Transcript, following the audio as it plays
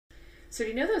So do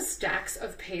you know those stacks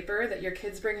of paper that your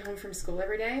kids bring home from school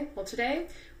every day? Well, today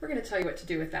we're going to tell you what to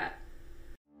do with that.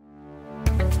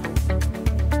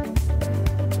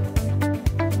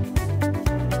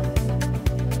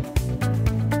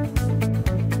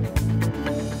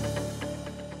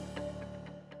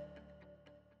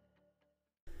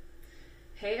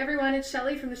 Hey everyone, it's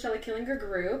Shelly from the Shelly Killinger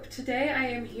Group. Today I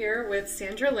am here with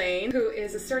Sandra Lane, who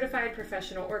is a certified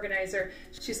professional organizer.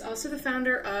 She's also the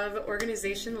founder of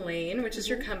Organization Lane, which is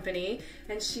your company,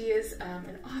 and she is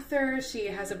an author. She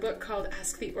has a book called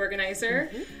Ask the Organizer,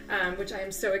 which I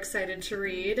am so excited to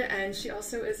read, and she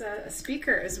also is a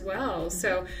speaker as well.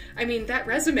 So, I mean, that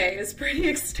resume is pretty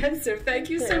extensive. Thank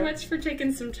you so much for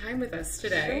taking some time with us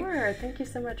today. Sure, thank you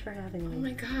so much for having me. Oh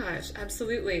my gosh,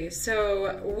 absolutely.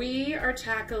 So we are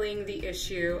tackling the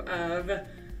issue of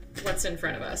what's in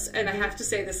front of us, and I have to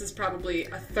say this is probably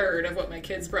a third of what my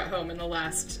kids brought home in the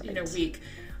last week.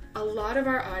 A lot of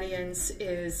our audience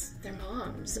is their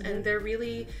moms, and they're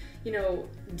really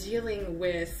dealing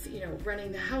with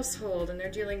running the household, and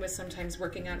they're dealing with sometimes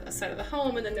working out outside of the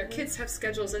home, and then their kids have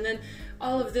schedules, and then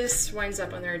all of this winds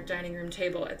up on their dining room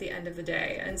table at the end of the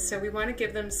day. And so we want to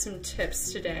give them some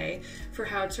tips today for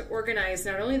how to organize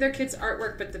not only their kids'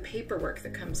 artwork but the paperwork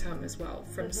that comes home as well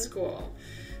from school.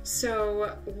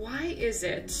 So why is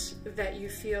it that you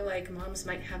feel like moms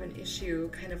might have an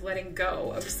issue kind of letting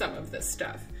go of some of this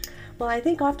stuff? Well, I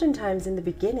think oftentimes in the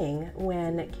beginning,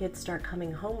 when kids start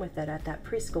coming home with it at that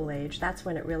preschool age, that's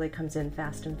when it really comes in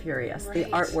fast and furious, the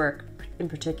artwork in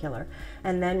particular.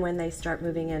 And then when they start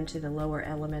moving into the lower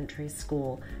elementary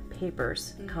school,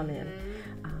 papers come in.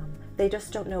 They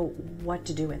just don't know what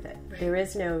to do with it. There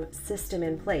is no system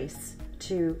in place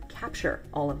to capture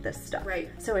all of this stuff.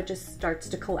 So it just starts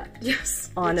to collect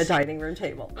on a dining room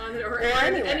table. Or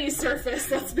on any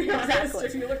surface, let's be honest.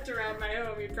 If you looked around my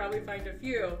home, you'd probably find a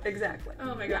few.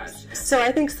 Oh my gosh. So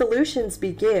I think solutions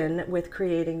begin with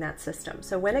creating that system.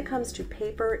 So when it comes to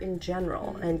paper in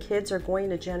general, and kids are going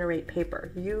to generate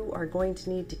paper, you are going to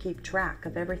need to keep track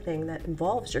of everything that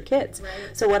involves your kids.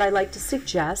 So what I like to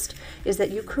suggest is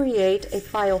that you create a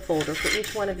file folder for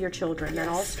each one of your children that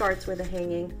all starts with a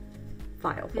hanging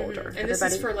file folder. And this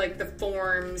is for like the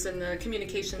forms and the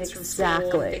communications from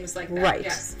school and things like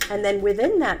that. And then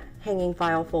within that hanging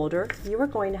file folder, you are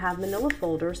going to have manila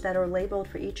folders that are labeled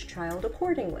for each child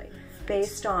accordingly,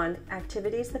 based on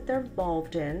activities that they're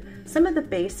involved in. Some of the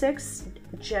basics,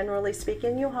 generally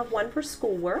speaking, you'll have one for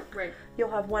schoolwork,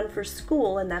 you'll have one for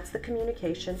school, and that's the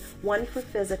communication, one for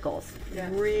physicals.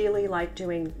 Really like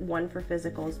doing one for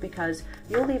physicals, because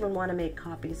you'll even want to make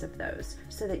copies of those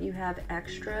so that you have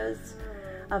extras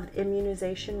of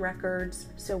immunization records,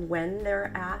 so when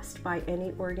they're asked by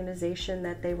any organization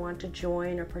that they want to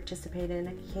join or participate in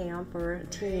a camp or a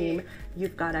team,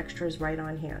 you've got extras right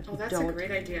on hand. Oh, that's a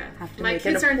great idea. My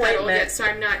kids aren't that old yet, so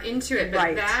I'm not into it,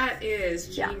 but that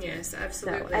is genius,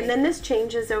 absolutely. So, and then this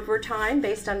changes over time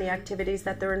based on the activities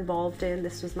that they're involved in.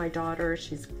 This was my daughter,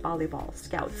 she's volleyball,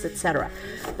 scouts, etc.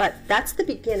 But that's the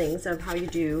beginnings of how you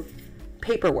do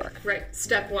paperwork.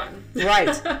 Step one.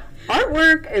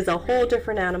 Artwork is a whole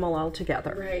different animal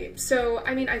altogether. So,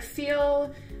 I mean, I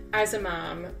feel as a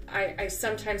mom, I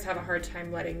sometimes have a hard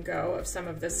time letting go of some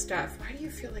of this stuff. Why do you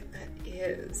feel like that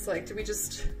is? Like, do we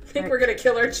just think we're going to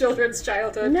kill our children's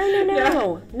childhood?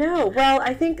 No. Well,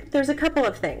 I think there's a couple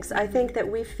of things. I think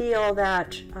that we feel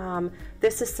that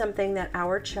this is something that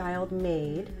our child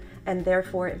made, and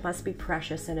therefore it must be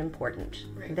precious and important.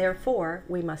 Therefore,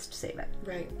 we must save it.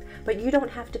 But you don't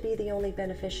have to be the only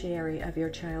beneficiary of your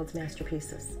child's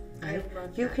masterpieces. I love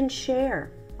that. You can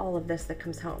share all of this that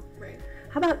comes home.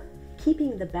 How about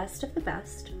keeping the best of the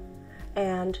best?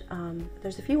 And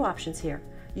there's a few options here.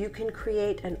 You can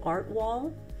create an art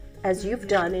wall, as you've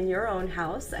done in your own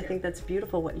house. I think that's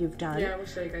beautiful what you've done. Yeah, we'll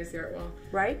show you guys the art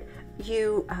wall.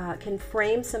 You can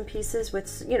frame some pieces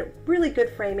with, really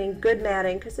good framing, good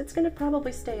matting, because it's going to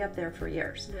probably stay up there for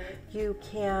years. You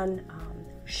can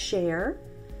share.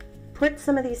 Put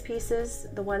some of these pieces,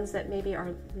 the ones that maybe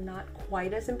are not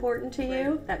quite as important to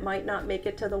you, that might not make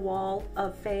it to the wall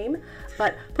of fame,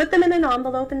 but put them in an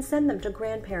envelope and send them to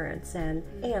grandparents and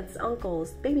aunts,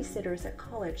 uncles, babysitters at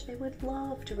college. They would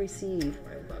love to receive.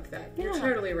 I love that. You're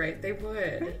totally right. They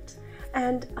would.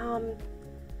 And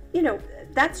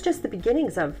that's just the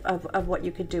beginnings of what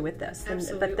you could do with this.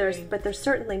 But there's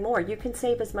certainly more. You can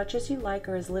save as much as you like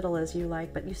or as little as you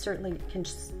like, but you certainly can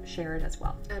share it as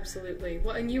well. Absolutely.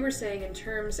 Well, and you were saying in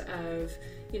terms of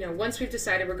you know, once we've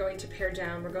decided we're going to pare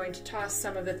down, we're going to toss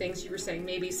some of the things you were saying,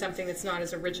 maybe something that's not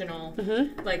as original,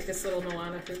 like this little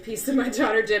Moana piece that my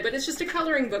daughter did, but it's just a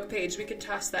coloring book page. We could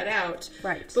toss that out.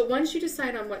 Right. But once you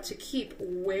decide on what to keep,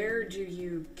 where do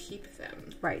you keep them?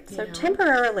 Right. So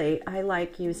temporarily, I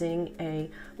like using a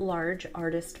large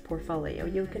artist portfolio.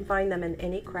 You can find them in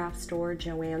any craft store,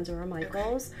 Joann's or a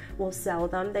Michael's will sell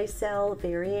them. They sell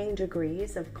varying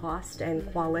degrees of cost and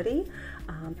quality,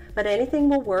 but anything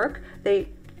will work. They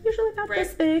usually about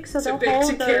this big, so they'll big hold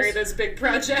to those, carry those big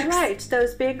projects. Right,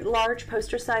 those big, large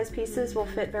poster-sized pieces will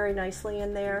fit very nicely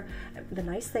in there. The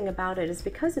nice thing about it is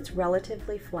because it's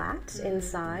relatively flat in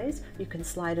size, you can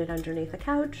slide it underneath a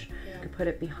couch, you can put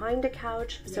it behind a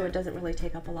couch, so it doesn't really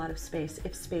take up a lot of space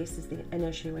if space is an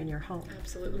issue in your home.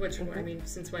 Absolutely, which, I mean,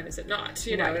 since when is it not?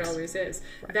 You know, it always is.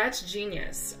 That's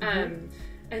genius.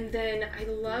 And then I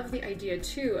love the idea,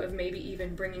 too, of maybe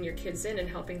even bringing your kids in and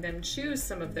helping them choose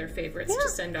some of their favorites to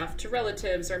send off to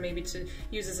relatives or maybe to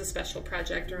use as a special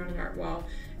project or on an art wall.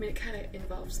 I mean, it kind of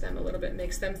involves them a little bit,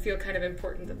 makes them feel kind of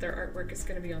important that their artwork is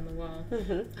going to be on the wall.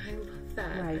 I love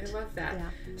that. I love that. Yeah.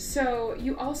 So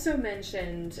you also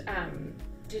mentioned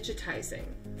digitizing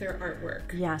their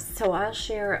artwork. Yes, so I'll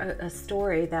share a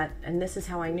story that, and this is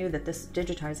how I knew that this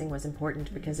digitizing was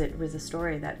important, because it was a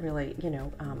story that really, you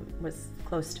know, was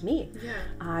close to me. Yeah.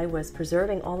 I was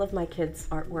preserving all of my kids'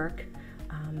 artwork,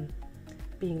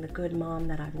 being the good mom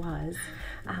that I was,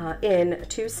 in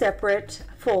 2 separate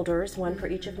folders, one for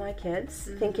each of my kids,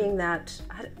 thinking that,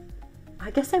 I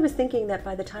guess I was thinking that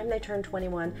by the time they turned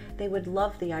 21, they would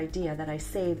love the idea that I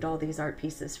saved all these art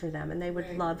pieces for them, and they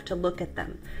would love to look at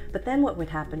them. But then what would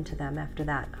happen to them after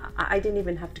that? I didn't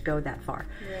even have to go that far.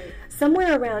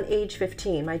 Somewhere around age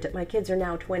 15, my kids are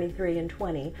now 23 and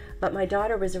 20, but my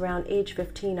daughter was around age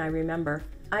 15, I remember.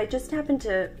 I just happened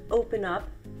to open up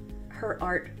her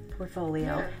art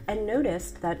portfolio and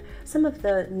noticed that some of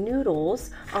the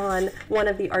noodles on one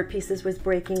of the art pieces was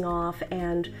breaking off,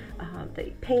 and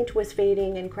the paint was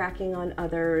fading and cracking on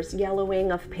others,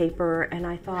 yellowing of paper, and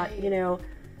I thought, you know,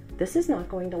 this is not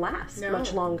going to last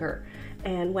much longer.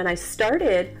 And when I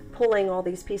started pulling all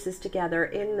these pieces together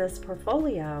in this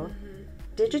portfolio,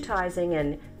 digitizing,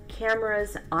 and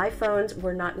cameras, iPhones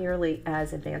were not nearly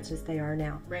as advanced as they are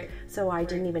now. So I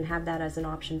didn't even have that as an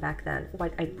option back then.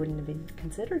 I wouldn't have even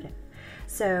considered it.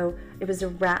 So it was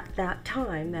around that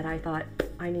time that I thought,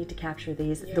 I need to capture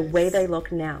these the way they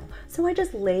look now. So I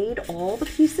just laid all the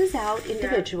pieces out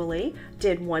individually,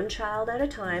 did one child at a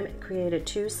time, created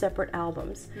 2 separate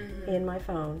albums in my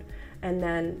phone, and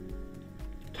then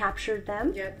captured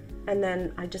them. And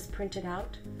then I just printed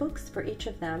out books for each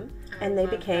of them, and they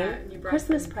became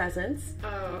Christmas presents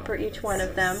for each one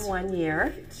of them one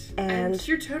year. And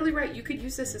you're totally right. You could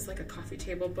use this as like a coffee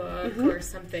table book or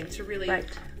something to really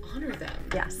honor them.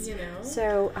 Yes. You know?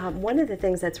 So one of the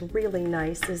things that's really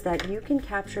nice is that you can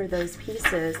capture those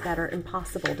pieces that are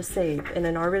impossible to save in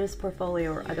an artist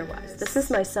portfolio or otherwise. This is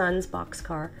my son's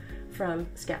boxcar from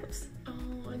Scouts.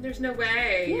 Oh, and there's no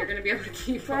way you're going to be able to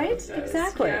keep all of those.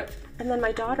 Exactly. And then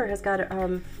my daughter has got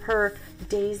her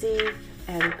Daisy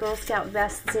and Girl Scout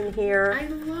vests in here. I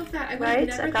love that.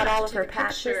 I've got all of her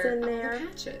patches in there.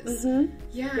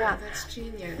 Yeah, that's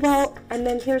genius. Well, and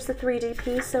then here's the 3D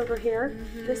piece over here.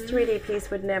 This 3D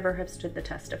piece would never have stood the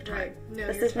test of time. No,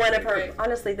 this is one of her,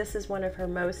 honestly, this is one of her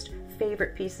most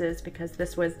favorite pieces, because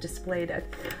this was displayed at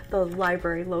the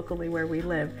library locally where we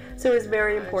live. So it was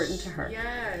very important to her.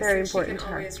 Yes, very important to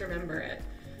her. She can always remember it.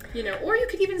 You know, or you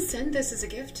could even send this as a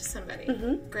gift to somebody,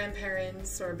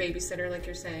 grandparents or babysitter, like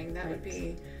you're saying. That would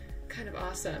be kind of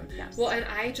awesome. Well, and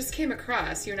I just came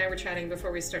across, you and I were chatting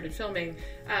before we started filming,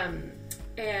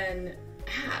 an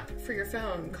app for your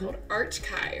phone called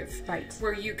Archive,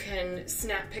 where you can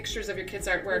snap pictures of your kids'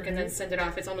 artwork and then send it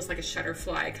off. It's almost like a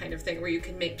Shutterfly kind of thing, where you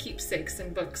can make keepsakes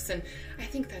and books, and I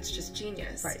think that's just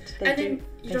genius. And then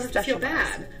you don't have to feel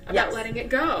bad about letting it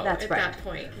go at that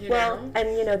point. You know?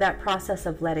 And you know, that process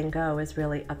of letting go is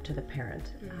really up to the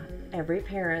parent. Every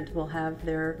parent will have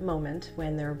their moment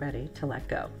when they're ready to let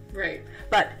go.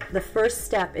 But the first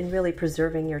step in really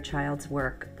preserving your child's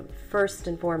work, first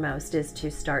and foremost, is to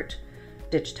start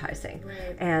digitizing.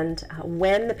 And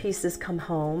when the pieces come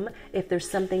home, if there's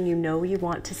something you know you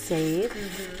want to save,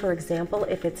 for example,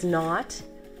 if it's not,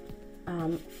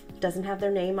 doesn't have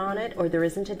their name on it, or there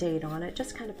isn't a date on it,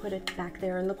 just kind of put it back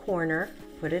there in the corner,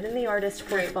 put it in the artist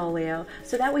portfolio,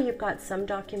 so that way you've got some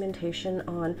documentation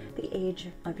on the age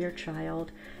of your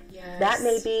child. That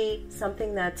may be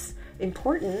something that's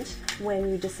important when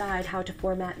you decide how to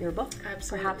format your book.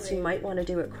 Perhaps you might want to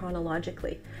do it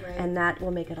chronologically, and that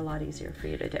will make it a lot easier for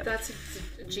you to do. That's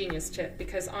genius tip,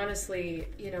 because honestly,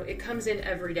 you know, it comes in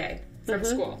every day from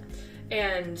school.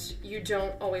 And you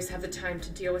don't always have the time to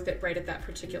deal with it right at that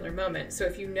particular moment. So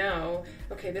if you know,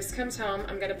 okay, this comes home,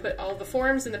 I'm going to put all the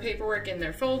forms and the paperwork in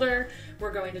their folder,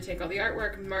 we're going to take all the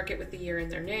artwork, mark it with the year in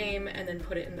their name, and then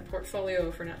put it in the portfolio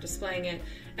if we're not displaying it.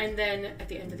 And then at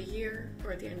the end of the year,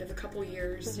 or at the end of a couple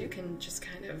years, you can just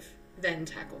kind of then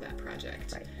tackle that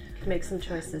project. Right. Make some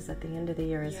choices at the end of the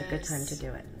year is a good time to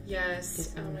do it.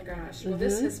 Yes. Oh my gosh. Well,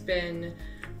 this has been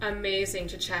amazing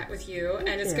to chat with you.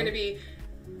 And it's going to be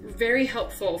very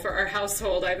helpful for our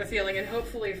household, I have a feeling, and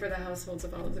hopefully for the households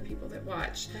of all of the people that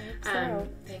watch.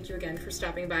 Thank you again for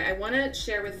stopping by. I want to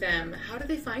share with them, how do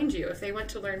they find you? If they want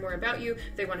to learn more about you,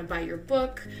 if they want to buy your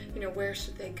book, you know, where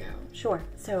should they go? Sure.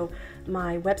 So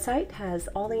my website has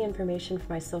all the information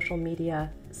for my social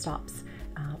media stops.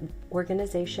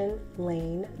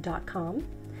 Organizationlane.com.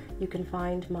 You can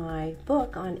find my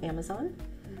book on Amazon.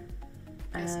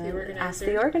 Ask the Organizer. Ask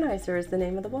the Organizer is the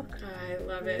name of the book. I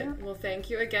love it. Yeah. Well, thank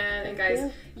you again. And guys,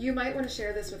 you might want to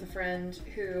share this with a friend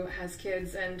who has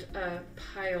kids and a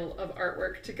pile of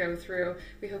artwork to go through.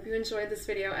 We hope you enjoyed this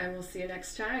video, and we'll see you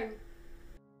next time.